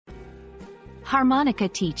Harmonica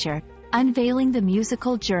teacher, unveiling the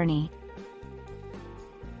musical journey.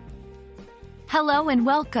 Hello and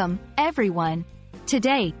welcome, everyone.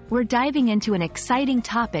 Today, we're diving into an exciting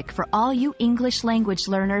topic for all you English language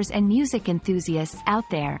learners and music enthusiasts out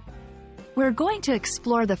there. We're going to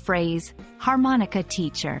explore the phrase, harmonica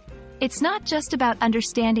teacher. It's not just about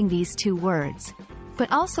understanding these two words, but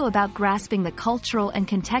also about grasping the cultural and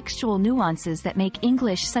contextual nuances that make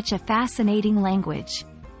English such a fascinating language.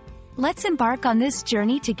 Let's embark on this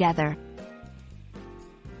journey together.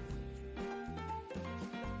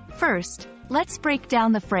 First, let's break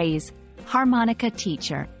down the phrase, harmonica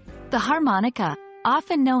teacher. The harmonica,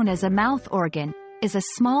 often known as a mouth organ, is a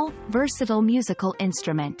small, versatile musical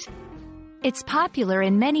instrument. It's popular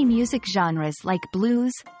in many music genres like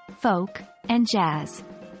blues, folk, and jazz.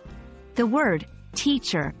 The word,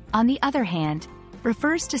 teacher, on the other hand,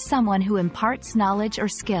 refers to someone who imparts knowledge or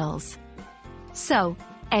skills. So,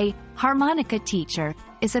 a harmonica teacher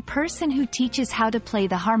is a person who teaches how to play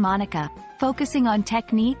the harmonica, focusing on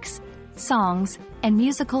techniques, songs, and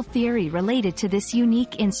musical theory related to this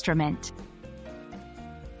unique instrument.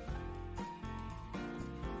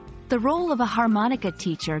 The role of a harmonica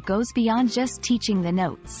teacher goes beyond just teaching the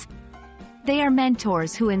notes. They are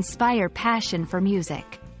mentors who inspire passion for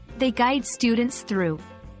music. They guide students through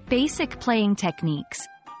basic playing techniques,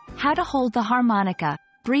 how to hold the harmonica,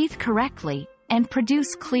 breathe correctly, and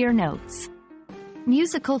produce clear notes.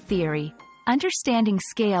 Musical theory, understanding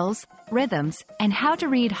scales, rhythms, and how to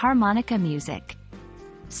read harmonica music.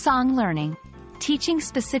 Song learning, teaching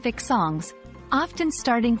specific songs, often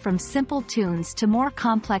starting from simple tunes to more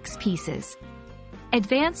complex pieces.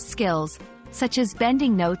 Advanced skills, such as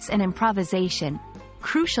bending notes and improvisation,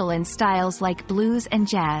 crucial in styles like blues and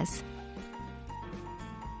jazz.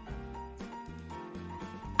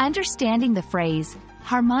 Understanding the phrase,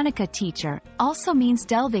 harmonica teacher, also means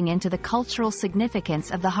delving into the cultural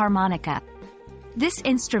significance of the harmonica. This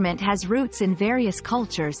instrument has roots in various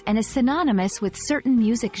cultures and is synonymous with certain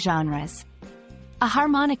music genres. A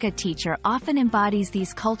harmonica teacher often embodies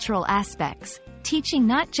these cultural aspects, teaching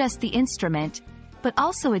not just the instrument, but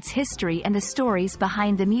also its history and the stories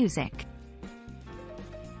behind the music.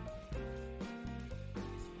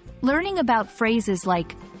 Learning about phrases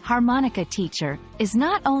like harmonica teacher is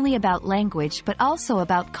not only about language but also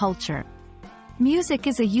about culture. Music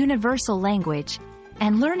is a universal language,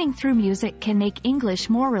 and learning through music can make English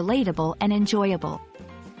more relatable and enjoyable.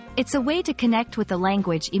 It's a way to connect with the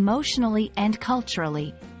language emotionally and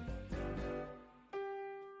culturally.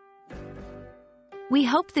 We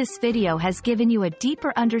hope this video has given you a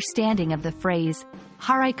deeper understanding of the phrase,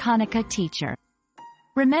 harmonica teacher.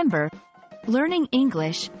 Remember, learning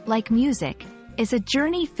English, like music, is a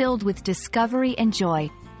journey filled with discovery and joy.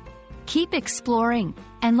 Keep exploring,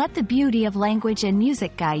 and let the beauty of language and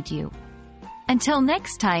music guide you. Until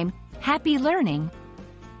next time, happy learning!